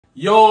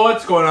Yo,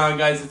 what's going on,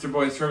 guys? It's your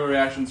boys Turbo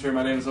Reactions here.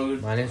 My name is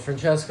Logan. My name is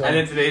Francesco. And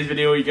in today's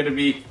video, we're going to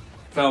be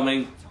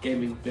filming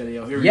gaming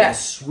video. Here we go.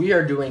 Yes, we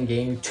are doing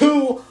game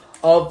 2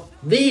 of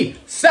the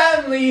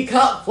Stanley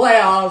Cup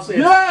playoffs.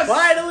 It's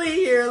finally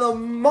here, the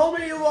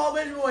moment you've all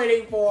been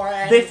waiting for.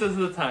 And this is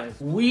the time.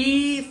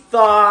 we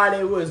thought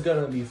it was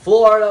going to be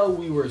Florida.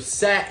 We were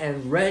set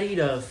and ready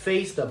to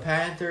face the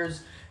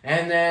Panthers.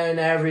 And then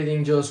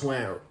everything just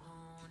went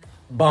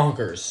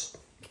bonkers.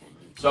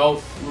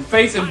 So, we're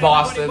facing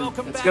Boston.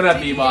 It's going to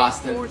be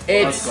Boston.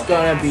 It's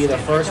going to be the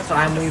first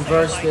time we've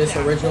versed this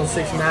original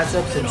 6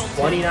 matchup since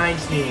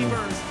 2019.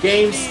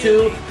 Games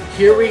 2,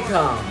 here we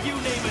come.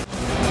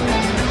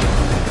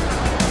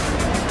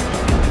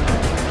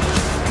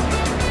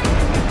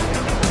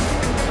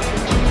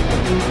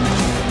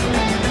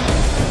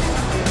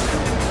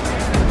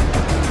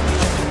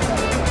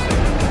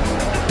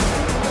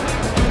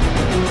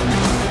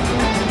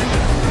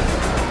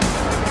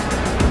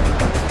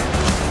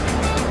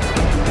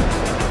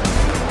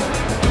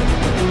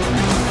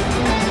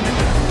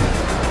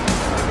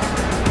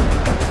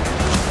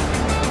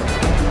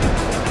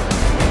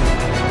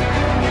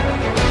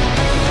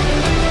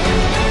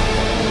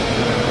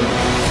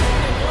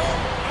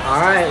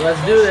 Alright, let's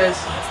do this.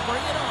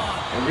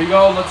 Here we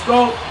go, let's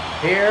go.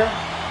 Here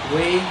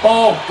we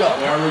go.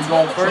 There we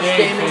go. First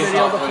game in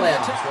video of the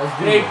playoffs. Let's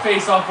do it.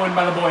 Face-off win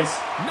by the boys.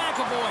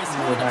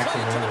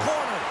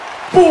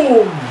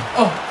 Boom!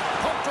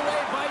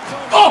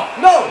 Oh!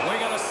 No!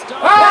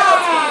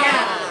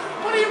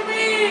 Ah! What do you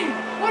mean?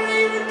 What did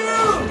he even do?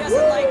 He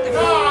doesn't like the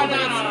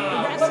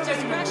No. ref's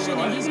discretion,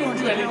 and he's going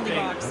to the penalty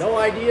box. No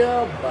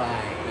idea,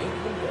 but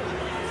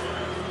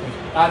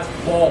that's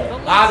bull.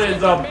 That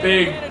is a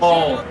big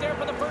bull.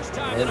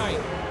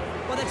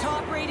 Well, the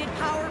top-rated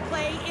power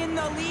play in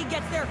the league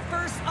gets their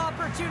first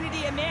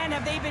opportunity, and man,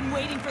 have they been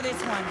waiting for this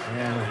one.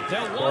 yeah,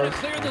 They'll want to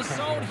clear the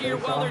zone here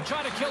while they're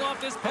trying to kill off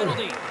this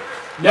penalty.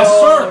 Yes,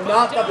 sir.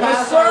 Not the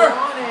pass sir. I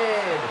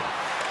wanted.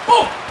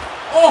 Oh!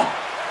 Oh!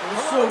 It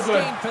was so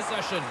good.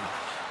 Possession.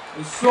 It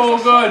was so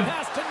good.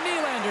 Pass to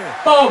Nylander.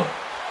 Boom!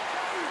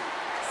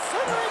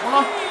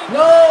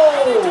 No!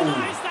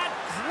 Denies that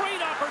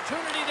great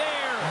opportunity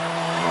there.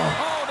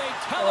 Oh, they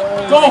tell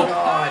him Go!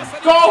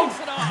 Go!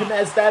 I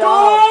messed that Go!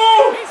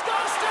 up. He's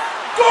got to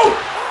stop. Go!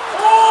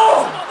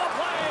 Oh!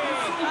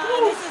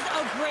 This is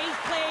a great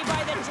play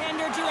by the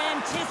tender to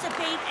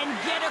anticipate and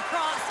get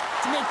across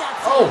to make that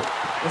save. Oh!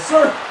 Yes,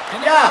 sir.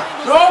 Yeah!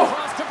 Go!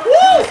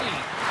 Woo!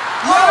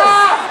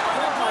 Yeah!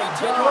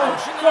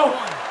 Go!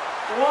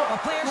 A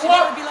player should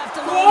never be left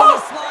alone in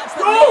the slots.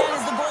 The man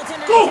is the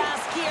goaltender to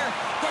task here.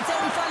 Gets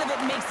out in front of it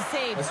and makes the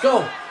save. Let's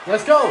go!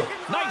 Let's go!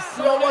 Nice.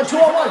 2-on-1,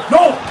 2-on-1.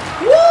 No!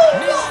 Woo!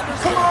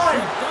 Come on!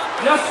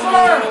 Yes,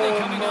 sir!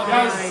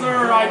 Yes,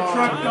 sir. I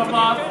tripped him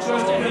up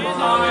just in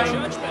time.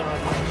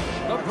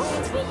 The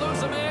Bruins will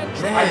lose a man.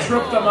 I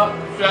tripped him up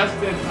just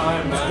in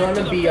time, It's man.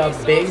 going to be a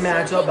big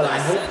matchup, but I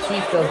hope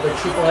Keith does the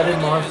triple-headed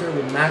monster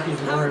with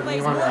Matthews, Miller, and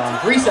Leon on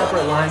 3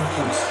 separate lines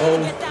to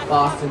expose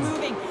Boston's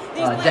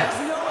depth,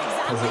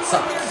 because it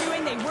sucks.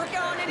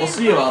 We'll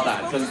see about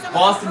that, because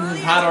Boston has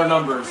had our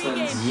numbers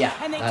since. Yeah,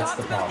 that's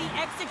the problem.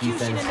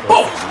 Defense.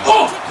 Oh!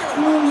 Oh!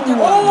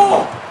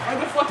 Oh! I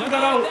deflected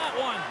that out. That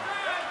one.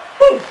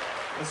 Boom!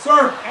 Yes,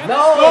 sir.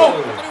 No!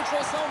 Go! The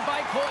neutral zone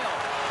by Coyle.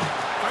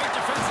 Great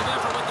defensive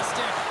effort with the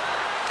stick.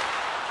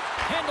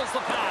 Handles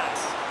the pass.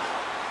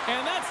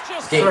 And that's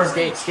just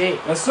Skate.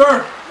 Yes,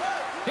 sir.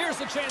 Here's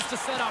the chance to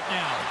set up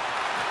now.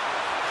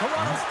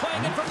 Toronto's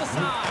playing it from the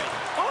side.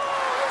 Oh,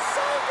 he's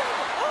saved it.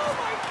 Oh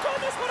my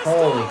goodness, what a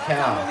Holy stop.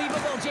 cow.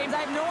 Unbelievable, James. I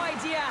have no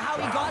idea how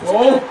he got Go.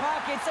 to that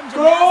pocket. Some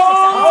Go.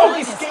 gymnastics. Oh,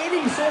 he's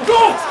skating so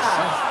fast!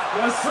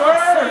 Yes, sir.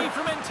 Save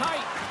from in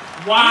tight.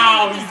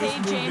 Wow, you He just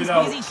moved James it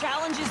out. because he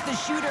challenges the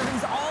shooter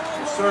who's all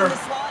alone sir. in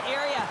the slot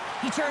area.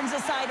 He turns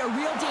aside a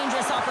real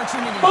dangerous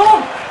opportunity.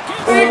 Boom!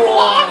 Big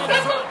block!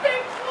 That's a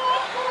big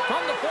block!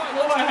 From the point,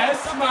 Go ahead,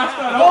 smash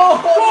that Oh!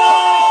 up. Go!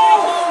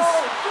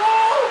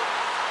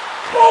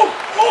 Go!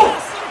 Oh!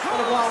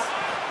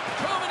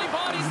 Too many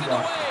bodies in the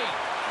way.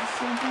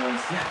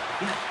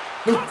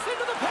 Cuts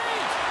into the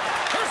paint.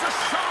 Here's a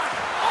shot.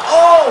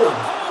 Oh!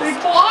 Big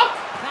block!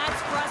 That's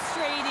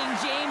frustrating,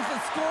 James. The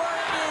score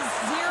is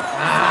 0-0.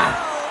 And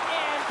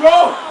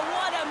Go!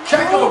 what a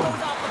Check move him.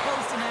 goes off the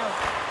post and out.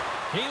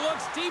 He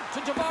looks deep to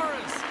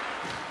Tavares.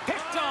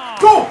 Picked off.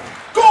 Go!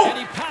 Go! And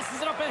he passes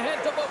it up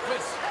ahead to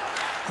Boquist.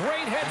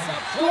 Great heads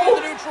up play Go.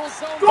 in the neutral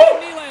zone Go.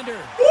 by Nylander.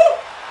 Woo!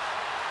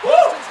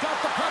 Boston's got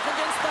the puck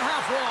against the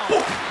half wall.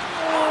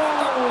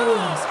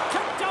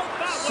 Kicked out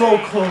that So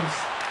way. close.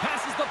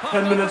 Passes the puck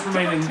 10 minutes over to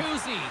remaining.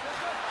 Bertuzzi.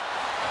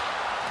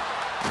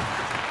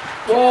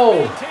 Whoa!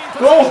 Maintain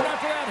Go. possession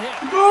after that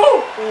hit.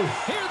 Go!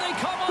 Here they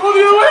come on. Go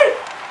the other way!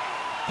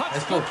 Puck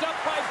Let's go. scooped up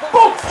by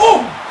Boom! Boquist.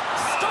 Boom!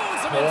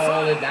 Stones him in Hold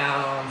front. it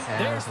down, Sam.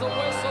 There's the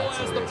whistle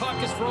as the puck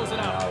is frozen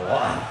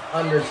out.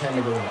 Under 10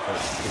 to go in the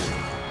first period.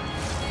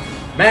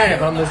 Man,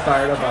 if I'm this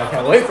fired up, I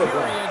can't wait for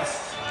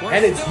playoffs.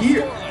 And it's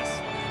here.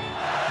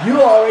 You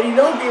already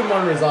know game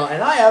 1 result,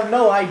 and I have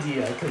no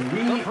idea because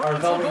we are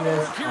filming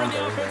this on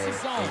Thursday.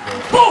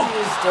 Boom!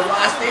 It's the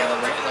last day of the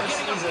regular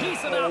season.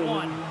 Piece of that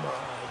one.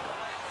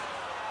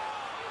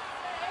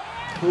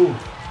 Ooh.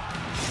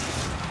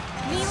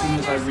 As soon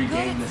as I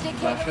regain this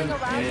possession,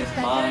 it is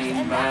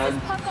mine,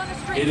 man.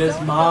 It is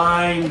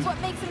mine. It's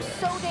what makes him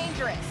so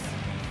dangerous.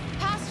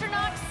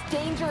 Pasternak's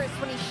dangerous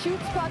when he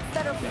shoots pucks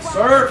that are Yes, flat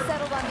sir. and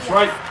settled on the That's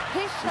right. ice.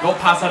 His Go shot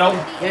pass that out.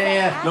 ability is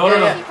Yeah. No, no,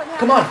 no. accuracy from having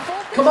Come on. full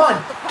Come on.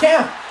 control of the puck.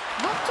 Cam.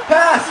 Look to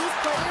Pass. these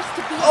players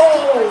to be Oh.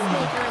 the difference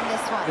maker in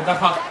this one. Get that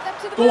puck. Back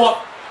up to the Go boot. up.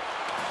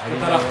 I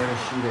didn't that know up. where to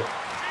shoot it. I'll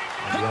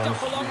be Picked honest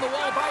up with along you. the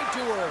wall by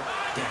Dewar.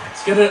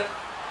 Let's get it.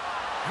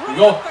 Here we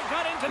go. Right up the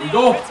gut into Here we the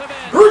go. offensive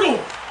end. Here we go.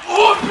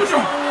 Oh, push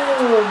him.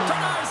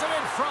 Denies him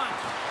in front.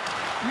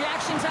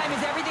 Reaction time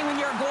is everything when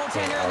you're a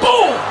goaltender.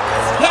 Boom.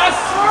 Yes,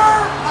 sir.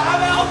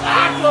 Pavel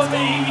Zacha,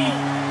 baby.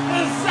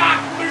 The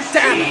Zach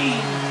machine.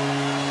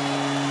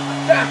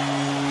 Damn.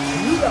 I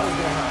knew that was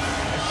gonna happen.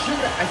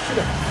 I should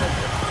have.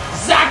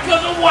 Zacha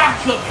the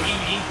Wacka,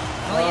 baby.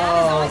 Oh, he had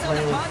his eyes on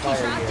playing the with puck. He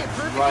fire tracked here. it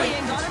perfectly Right,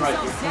 and got that's right.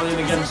 himself You're set playing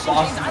to against position.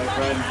 Boston, I my thought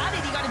friend. he had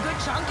it. He got a good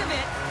chunk of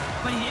it,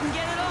 but he didn't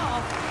get it all.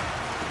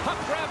 Puck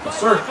grab by Yes,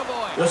 sir.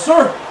 McAvoy. Yes,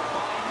 sir.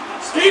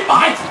 Skate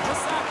by. To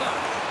Saka.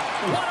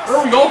 What a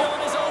There we go. steal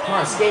in his own Come on,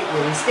 end. skate,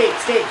 Willie. Skate.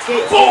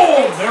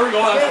 Boom. There we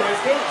go. That's Skate,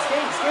 right.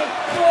 skate.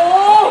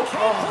 Oh.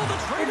 Pull the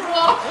trigger Good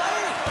block. on the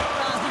play.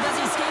 Because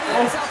he skated Oh.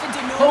 himself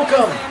into no Poke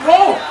him. man's land. Go.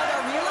 Right now,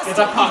 the real Get estate,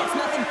 that he puck. gets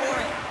nothing for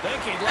it.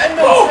 Thinking And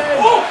Oh.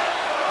 Oh.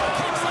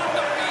 kicks up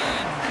the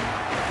feed.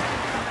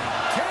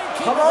 Can't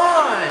keep Come it.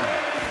 on.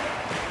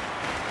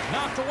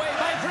 Knocked away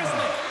by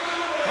Grizzly.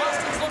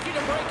 Boston's looking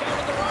to break out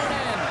of their own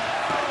end.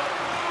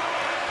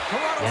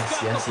 Toronto's got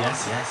the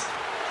puck. Yes.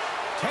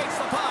 Takes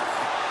the puck.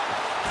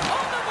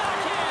 On the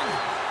backhand.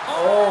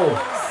 Oh.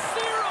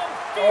 Zero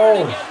fear Oh.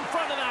 to get in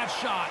front of that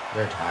shot.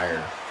 They're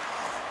tired.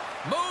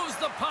 Moves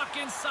the puck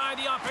inside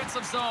the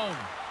offensive zone.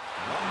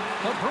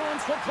 The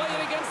Bruins will play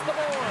it against the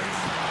boards.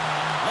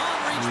 Long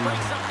reach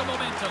breaks up the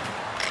momentum.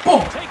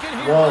 Boom. Taken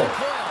here Whoa. by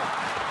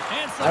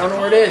Coyle. Answer I don't the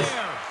know where call it is.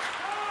 there.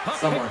 Puck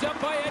Somewhere. picked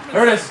up by Edmondson.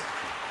 There it is.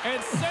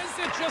 And sends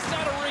it just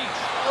out of reach.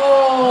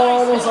 Oh,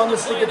 almost on the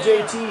stick of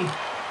JT.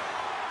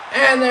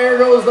 And there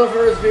goes the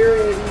first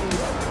period.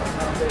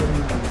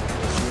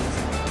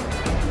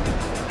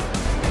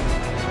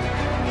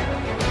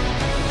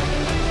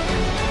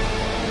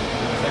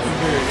 Second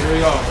period. Here we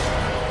go.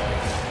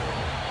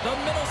 The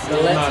middle So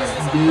still let's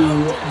is do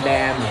about to go.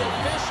 damage.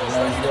 Officials Let's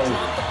ready to go.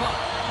 drop the puck.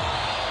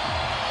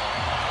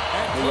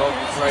 And Here we go.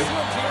 play That's is right.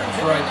 resumed here in That's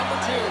period right. number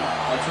 2.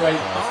 That's right.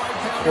 All right,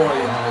 Pounder, Boy, how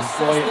do you man. assess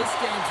Boy. this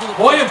game through the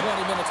Boy. first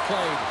 20 minutes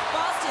played?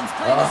 Boston's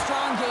played a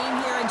strong game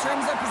here in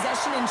terms of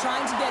possession and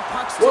trying to get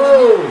pucks to Whoa.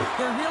 the net.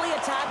 They're really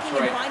attacking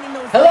Right. and finding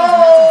those Hello. lanes,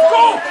 and that's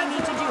exactly what they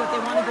need to do if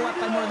they want to go up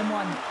by more than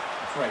one.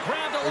 That's right.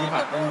 Grabbed Bring it along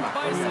back. the Bring it board back.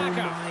 by Bring it back.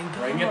 Saka.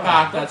 Bring it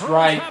back. The That's Bruins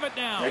right. have it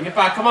now. Bring it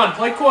back. Come on.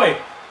 Play coy.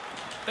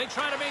 They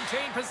try to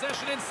maintain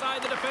possession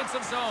inside the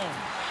defensive zone.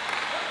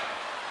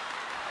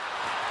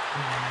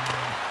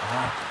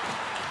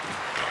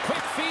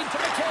 Quick feed to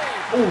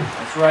McCabe. Ooh.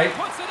 That's right.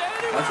 Puts it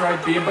in. That's right.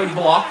 Be a big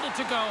block. Wanted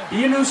to go.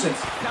 Be a nuisance.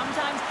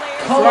 Sometimes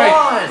players Come right.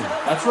 on.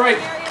 That's right.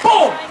 areas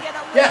Boom. try and get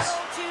a little Yes.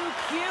 too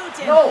cute,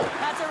 and No.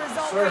 that's a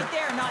result Sir. right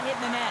there, not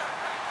hitting the net.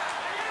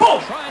 Boom.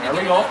 Trying to There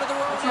we get go. it out of their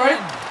own That's right.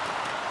 end.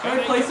 All And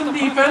right, they play get some the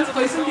puck defense. into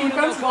Play the some zone, and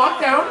defense. they'll Lock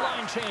go down. for a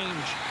line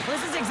change.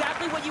 This is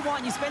exactly what you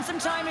want. You spend some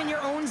time in your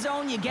own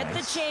zone, you get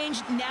the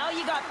change. Now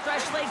you got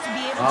fresh legs to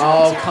be able to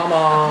Oh, attack come and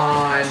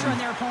apply on. pressure on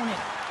their opponent.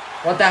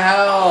 What the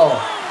hell?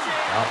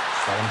 Oh,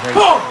 celebration.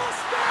 Boom.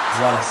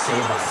 What a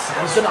save by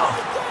Samsonov.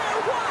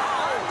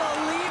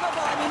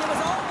 Unbelievable. I mean, it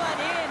was all but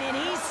in, and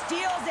he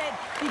steals it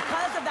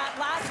because of that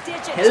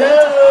last-ditch attempt Hello.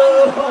 to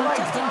find the Oh puck. my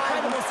Just God.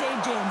 incredible save,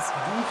 James.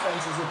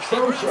 Defense is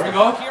There atrocious. we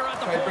go.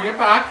 Right, bring it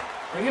back.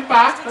 Bring it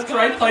back. That's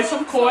right. Play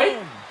some coy.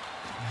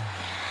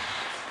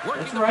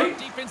 Working That's the right. puck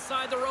deep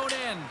inside their own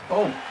end.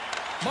 Boom.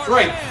 That's Marchand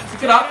right.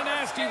 Pick it up. taking a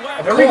nasty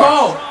whack. There we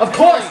go. Of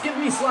course, give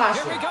me slash.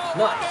 Here we go. Nice.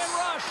 One-man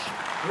rush.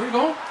 Here we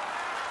go.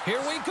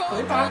 Here we go.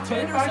 Play back,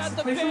 play Goaltenders back, at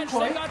the play some bench.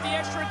 play. They got the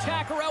extra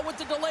attacker out with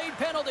the delayed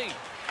penalty.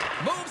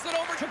 Moves it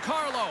over to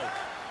Carlo.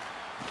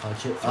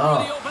 Touch it Through the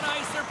up. open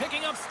ice, they're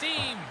picking up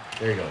steam.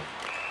 There you go.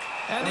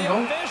 And There the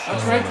you go. officials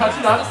That's right, touch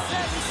it up. the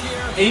sentence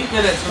here. 8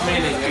 minutes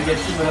remaining. I get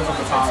 2 minutes on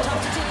the power play.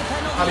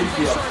 How do you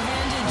feel?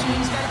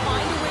 James, got to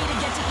find a way to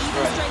get to even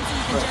Right. strength so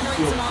you can Right. generate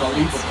Feel some offense.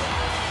 unbelievable.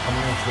 I'm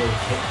gonna throw a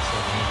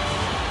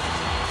hit.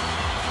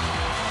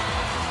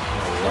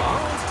 The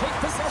Bruins take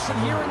possession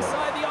here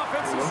inside the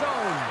offensive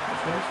zone.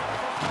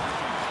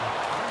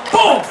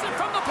 Boom! Takes it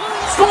from the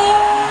blue.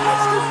 Score!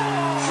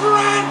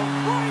 Trent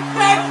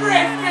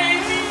Patrick,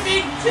 baby!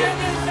 Big tip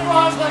and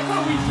strong. Like,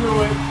 how we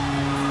doing?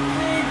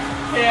 Big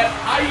tip.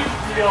 How you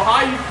feel?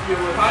 How you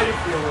feeling? How you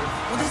feeling?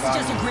 Well, this is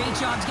just a great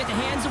job to get the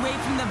hands away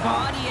from the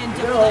body and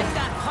Yeah. deflect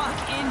that puck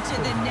into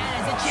the net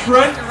as it changes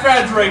Trent direction.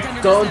 Frederick.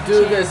 Goaltender Don't doesn't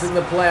do have a this chance. in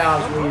the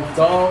playoffs, please.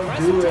 Don't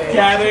do it.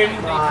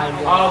 Getting My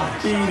a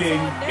God.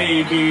 beating,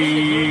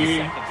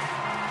 baby. And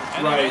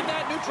they're Right. in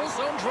that neutral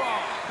zone draw.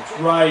 That's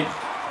right.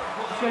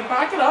 Okay,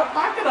 back it up, boys.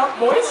 Back it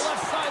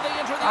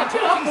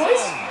up, boys.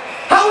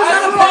 How is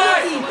that a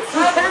penalty?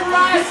 That's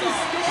right.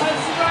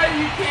 That's right.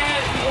 You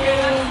can't.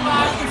 That's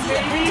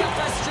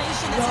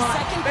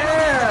slashing, baby.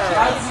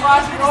 That's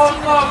slashing. Oh,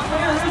 no.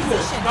 Where is it?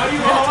 Now you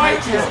know how I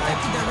feel.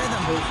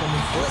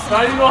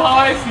 Now you know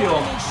how I feel.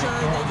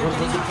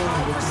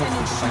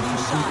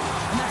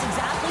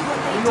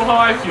 You know how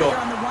I feel.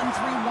 On the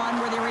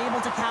 1-3-1 where they were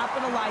able to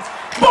capitalize.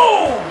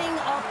 Boom! Opening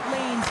up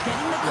lanes,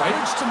 getting the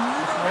courage to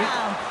move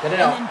around. Get it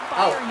out. And then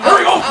firing There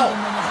we go. when you have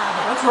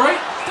it. That's right.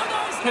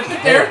 Catch it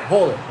there.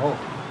 Hold it. There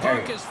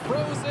Puck you is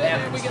frozen,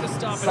 and we get a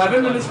stop.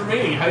 7 minutes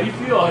remaining. How do you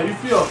feel?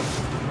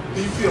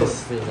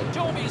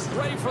 Joby's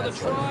ready for the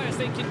try as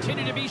they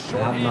continue to be I'm not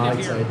short-handed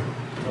excited here.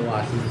 to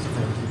watch these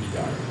fans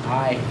yard.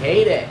 I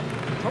hate it.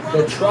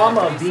 The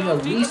trauma of being a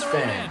Leafs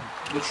fan.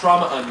 The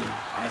trauma onion,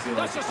 as you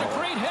like That's to just a call it.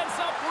 great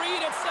heads-up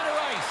read at center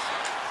ice.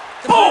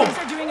 The Boom! Bruins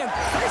are doing a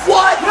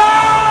What?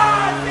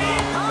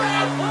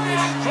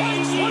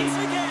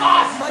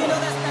 Well, you know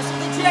that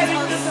specialty teams Getting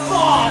are the so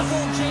sauce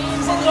beautiful,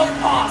 James, from and the they're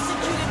pot.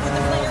 executed with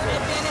the player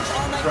advantage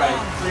all night Right,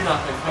 long. 3-0.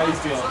 How you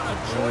feel?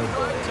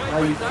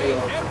 How you feel?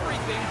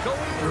 Everything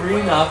going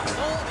their 3-0. way.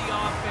 All the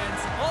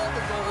offense, all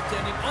the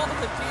goaltending, all the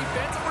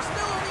defense, and we're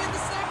still only in the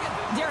second.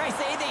 Dare I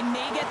say they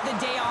may get the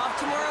day off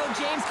tomorrow,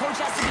 James. Coach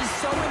has to be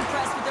so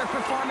impressed with their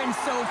performance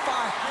so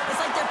far. It's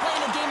like they're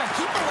playing a game of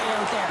keep away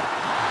out there.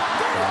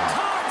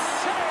 Todd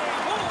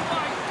save. Oh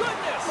my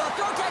goodness. Well,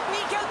 throw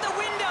technique out the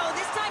window.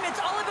 This time it's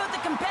all about the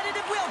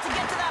competitive will to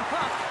get to that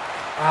puck.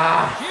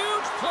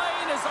 Huge play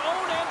in his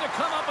own end to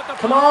come up with the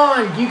Come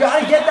on, you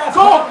gotta get that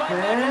Go! puck,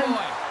 man.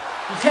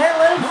 You can't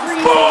let him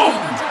freeze. Boom!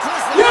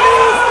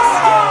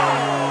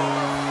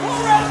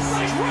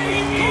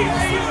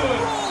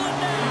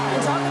 And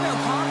talking about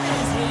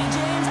confidence, hey,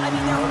 James, I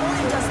mean, their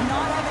opponent does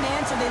not have an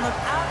answer. They look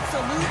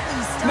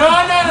absolutely stunned. No.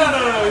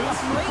 This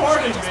is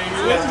recording,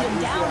 baby. Pounded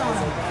down on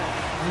him.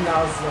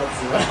 Now it's not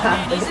so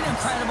Man, he's an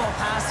incredible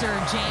passer,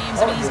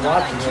 James. I mean, he's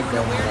got IQ and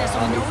awareness,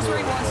 so he knows where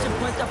he wants to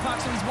put the puck,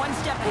 so he's one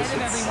step ahead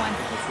of everyone.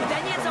 But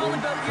then it's all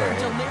about your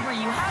delivery.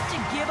 You have to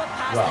give a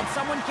pass that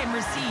someone can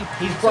receive.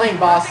 He's playing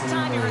Boston. Perfect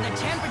time, you're in the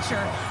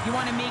temperature. You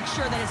want to make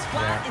sure that it's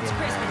flat, it's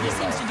crisp, but he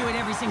seems to do it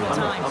every single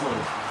time. I don't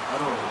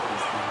know what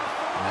this is.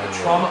 The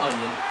trauma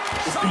onion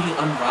is being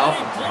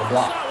unraveled.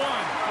 Block.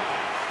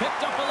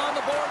 Picked up along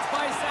the boards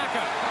by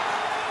Saka.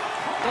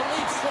 The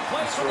Leafs will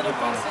play for the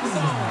defensive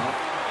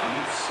zone.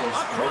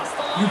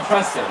 You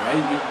pressed it, right?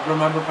 You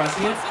remember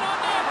pressing it?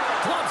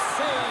 Glove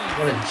save.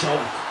 What a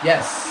joke.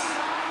 Yes.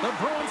 The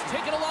Bruins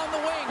take it along the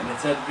wing. And it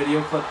said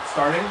video clip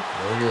starting.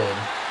 Very good.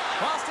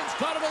 Boston's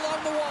got it along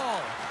the wall.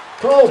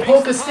 Go,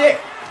 poke a stick.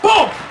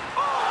 Boom!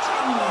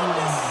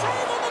 Tremendous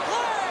save on the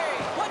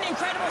play. What an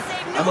incredible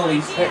save. I'm a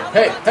Leafs idea fan. how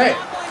he Hey. got to that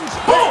one, James,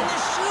 Boom! and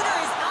the shooter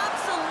is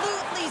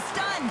absolutely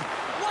stunned.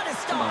 What a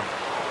stop.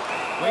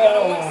 We got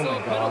a Oh whistle. my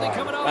Penalty God.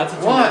 coming up. That's a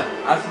 2 What?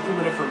 minute. That's a 2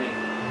 minute for me.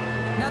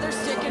 Another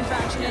stick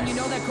infraction, and you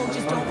know that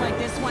coaches don't like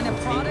this one. A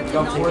product of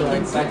Go not being in 14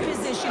 good seconds.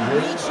 position,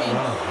 reaching,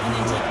 and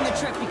then taking the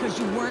trip because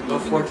you weren't Go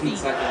moving your 14 feet.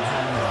 seconds.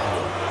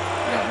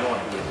 Yeah, no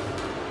idea.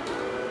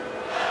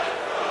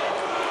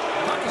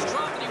 Puck is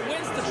dropped and he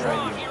wins the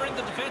draw here in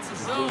the defensive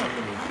zone.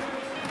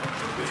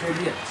 Which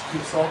idea? Just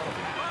keep salting.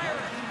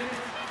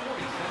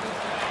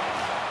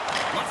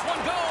 Let's one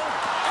go.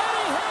 And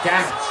he hits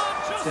Damn it.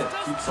 That's it.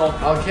 Keep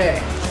salting. Okay.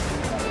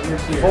 Your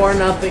tears.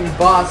 4-0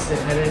 Boston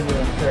headed into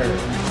the third.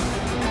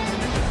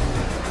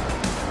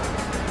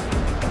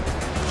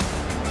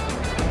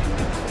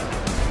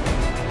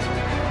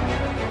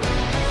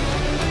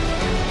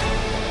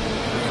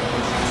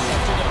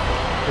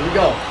 Here we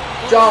go.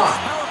 John,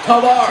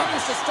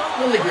 Tavares,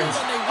 Willigren's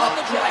up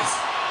twice.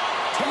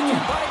 Taken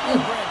by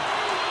Wilgren.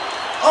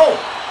 Oh,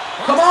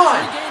 come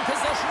on. Regain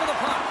possession of the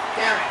puck.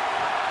 Damn it.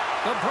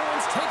 The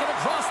Bruins take it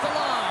across the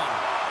line.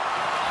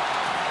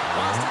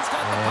 Boston's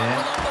got the puck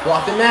And along the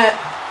block the wall. net.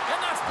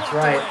 And that's blocked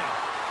right. away.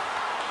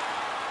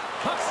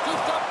 Puck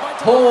scooped up by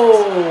Tavares.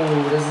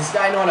 Oh, does this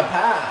guy know how to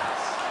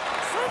pass?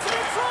 Sends it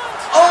in front.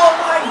 Oh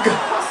my God.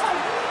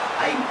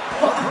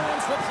 The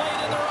Bruins will play it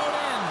in their own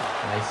end.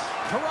 Nice.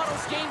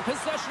 Toronto's gained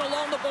possession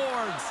along the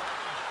boards.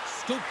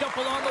 Scooped up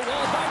along the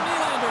wall by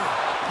Nylander.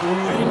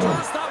 And he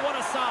turns that one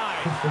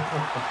aside.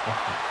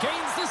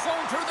 Gains the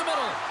zone through the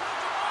middle.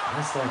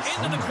 That's like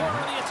Into the something. corner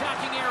of the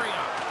attacking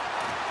area.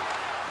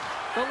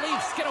 The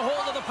Leafs get a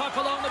hold of the puck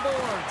along the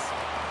boards.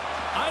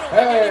 I don't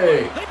think Hey.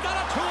 anybody. They've got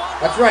a 2-on-1.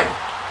 That's right.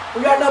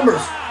 We got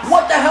numbers.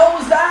 What the hell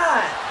was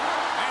that?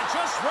 And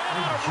just ran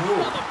out of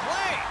room on the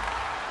play.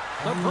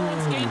 The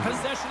Bruins gain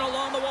possession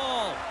along the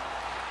wall.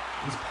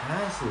 These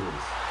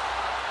passes.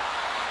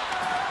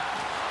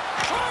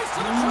 Tries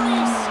to the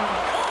crease.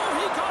 Oh,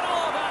 he got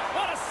all of that.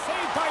 What a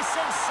save by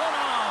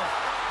Samsonov.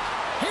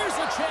 Here's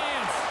a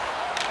chance.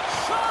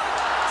 Shot.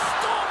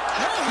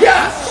 Stop. Oh, he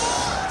Yes!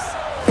 scores.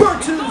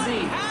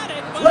 Bertuzzi. He had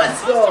it, but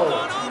Let's it must have go.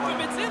 gone off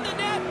him. It's in the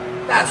net.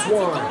 That's a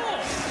one. goal.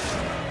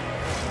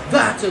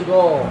 That's a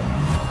goal.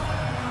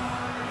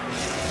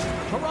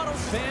 Toronto's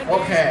Fan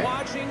Okay. base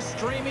watching,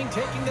 streaming,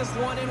 taking this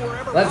one in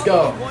wherever. Let's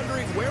go.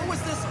 Wondering where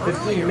was this 15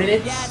 earlier?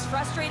 minutes. Yeah, it's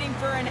frustrating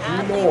for an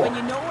athlete more. when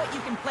you know what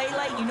you can play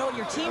like, you know what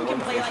your team can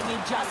play like, you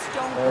just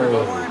don't There we go.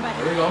 perform. But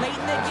There we go. late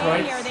in the That's game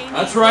right. here, they need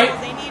That's right.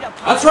 goals, they need a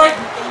That's push, right.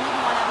 and they even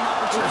want to have an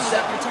opportunity to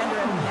get their tender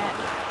in the net.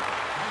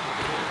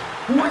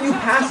 Who are you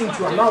passing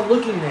to? I'm not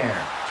looking there.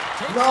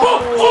 Takes No.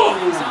 it.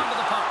 He's onto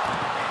the puck.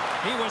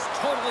 He was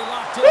totally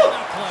locked into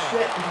that play.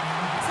 Shit.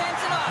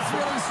 Samsonov's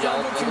really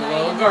struggled like a tonight,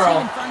 little and the girl.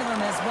 team in front of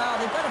him as well.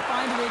 They've got to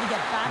find a way to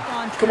get back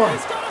on track. Come on.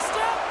 He's got a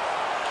step.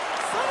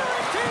 Center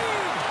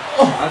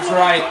feed. That's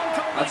right.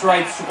 That's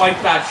right. Swipe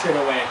that shit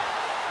away.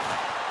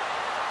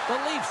 The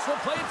Leafs will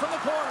play it from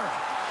the corner.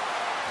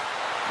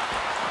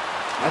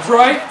 That's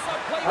right. Gets up,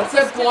 play That's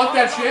with it. the Block stick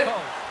that on shit.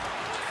 Rocco.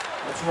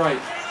 That's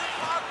right.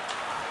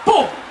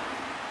 Boom.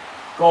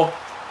 Go.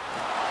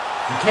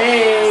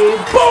 Okay.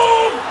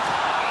 Boom.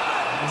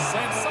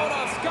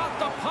 Samsonov's got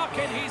the puck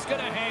and he's going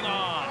to hang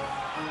on.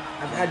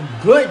 I've had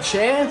good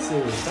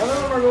chances. Some of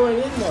them are going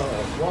in though.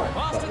 One.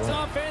 Boston's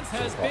offense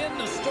has been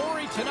the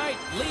story tonight,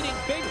 leading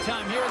big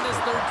time here in this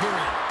third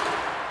period.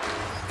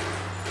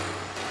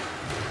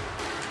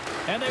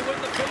 And they win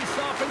the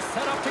face-off and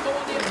set up to go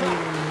on the attack.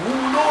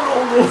 No.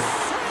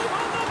 Save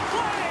on the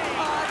play!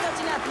 Such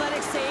an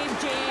athletic save,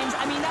 James.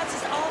 I mean, that's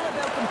just all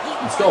about competing,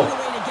 Let's go. finding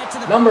a way to get to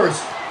the Numbers.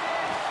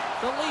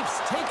 The Leafs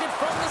take it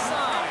from the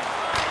side.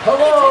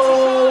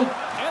 Hello.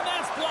 And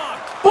that's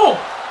blocked. Boom.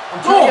 I'm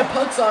trying to get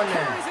pucks on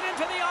there. Carries it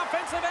into the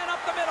offensive end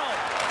up the middle.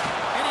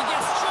 And he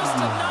gets just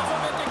enough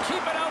of it to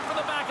keep it out for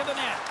the back of the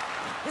net.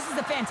 This is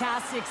a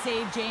fantastic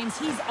save, James.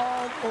 He's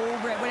all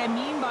over it. What I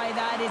mean by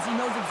that is he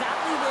knows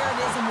exactly where it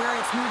is and where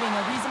it's moving.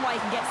 A reason why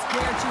he can get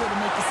square to it and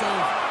make the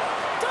save.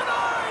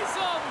 Denies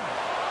him.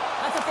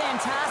 That's a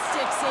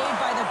fantastic save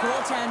by the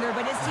goaltender,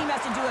 but his team has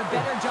to do a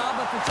better job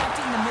of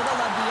protecting the middle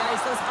of the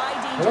ice. Those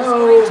high-danger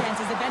scoring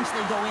chances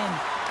eventually go in.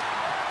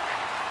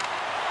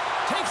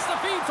 Takes the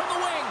feed from the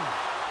wing.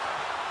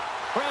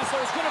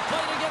 Brasso's going to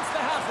play it against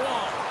the half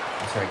wall.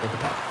 That's right. Get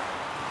the puck.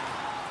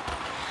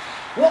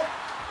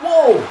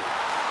 Whoa.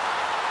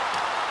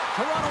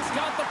 Toronto's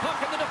got the puck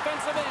in the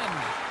defensive end.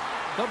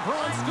 The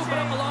Bruins scoop it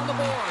up along the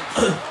boards.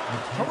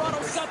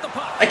 Toronto's got the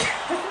puck.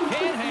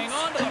 Can't hang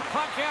on to the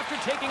puck after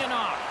taking a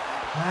knock.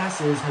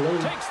 Passes. Hello.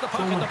 Takes the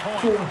puck at the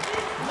point.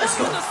 Let's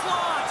go. In the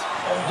slot.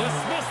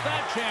 Dismiss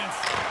that chance.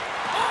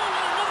 Oh, and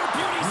another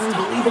beauty stop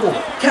Unbelievable.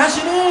 right there. Cash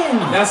it in.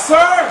 Yes,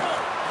 sir.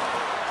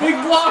 Big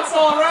blocks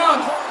all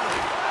around.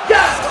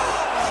 Yes.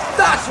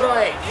 That's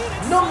right.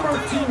 Number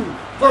 2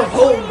 for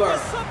Holmberg.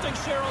 Something,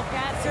 Cheryl.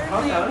 That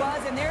certainly Okay.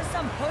 was, and there's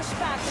some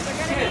pushback that they're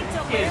going to need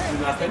to Can't learn.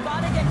 do nothing. They've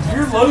got to get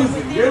You're closer losing.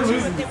 within You're two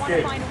losing if they this want to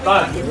game. find a way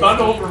Done. to It's win not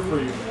this over game. for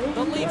you.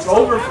 The Leafs It's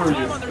over have for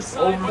time you. on their It's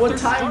side, over. but What they're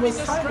time starting was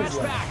to time stretch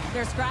was back.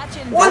 They're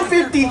scratching.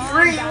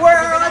 153.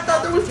 Where? I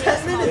thought there was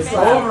 10 minutes It's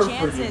left. over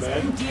for you,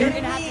 man. You're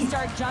going to have to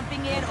start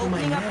jumping in,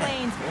 opening up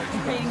lanes,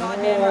 and creating odd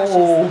man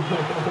Oh.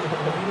 rushes.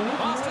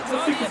 Boston's Let's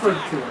on take the it for a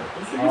attack. tour.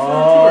 Let's take it for a tour. Come on,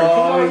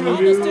 Oh, Almost down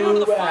to you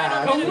the final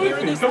bastard. Come minute here in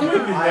with me. this Come with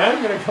third. me, I'm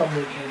man. gonna come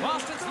with you.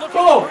 Boston's looking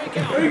Go. to break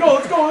out. There you go.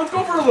 Let's go. Let's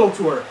go for a little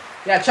tour.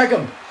 Yeah, check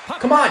him.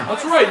 Come on.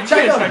 That's right. You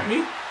Check can't him. check me.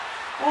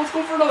 Well, let's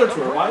go for another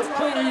tour. Why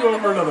are you going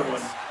for another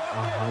one? Oh,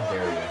 how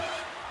dare you.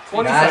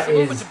 20 That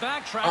seconds. is To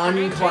backtrack and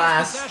maintain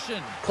unclass,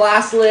 possession.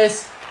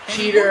 classless, And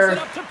he moves cheater. it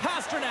up to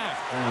Pasternak.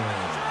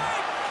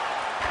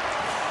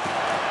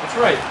 That's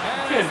right. You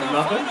And can't as do the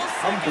nothing. final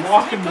I'm seconds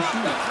blocking tick the off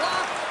shoot.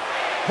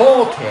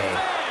 clock, Okay.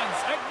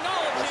 fans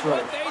acknowledging That's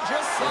right. what they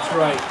just saw. That's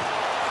right.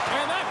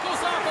 And that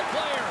goes off the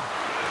player.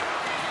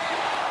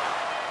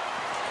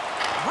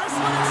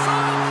 Wrestling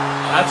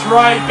inside. That's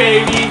right,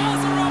 baby.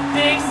 Buzzer up.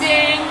 Ding,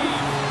 ding.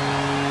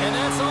 And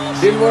that's all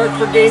she Didn't work wrote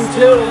for on game this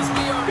 2. one as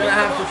we are Gonna in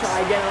have the to try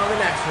again on the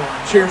next one.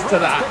 Cheers to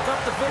that. Pick up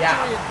the victory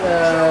Yeah, and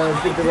push I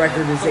think the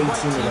record is the white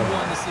 18 team to 1.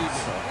 won this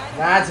evening.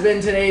 That's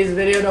been today's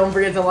video. Don't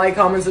forget to like,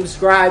 comment,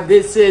 subscribe.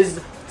 This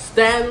is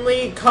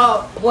Stanley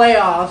Cup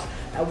playoffs,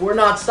 and we're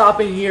not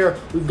stopping here.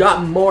 We've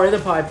got more in the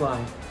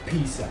pipeline.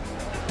 Peace out.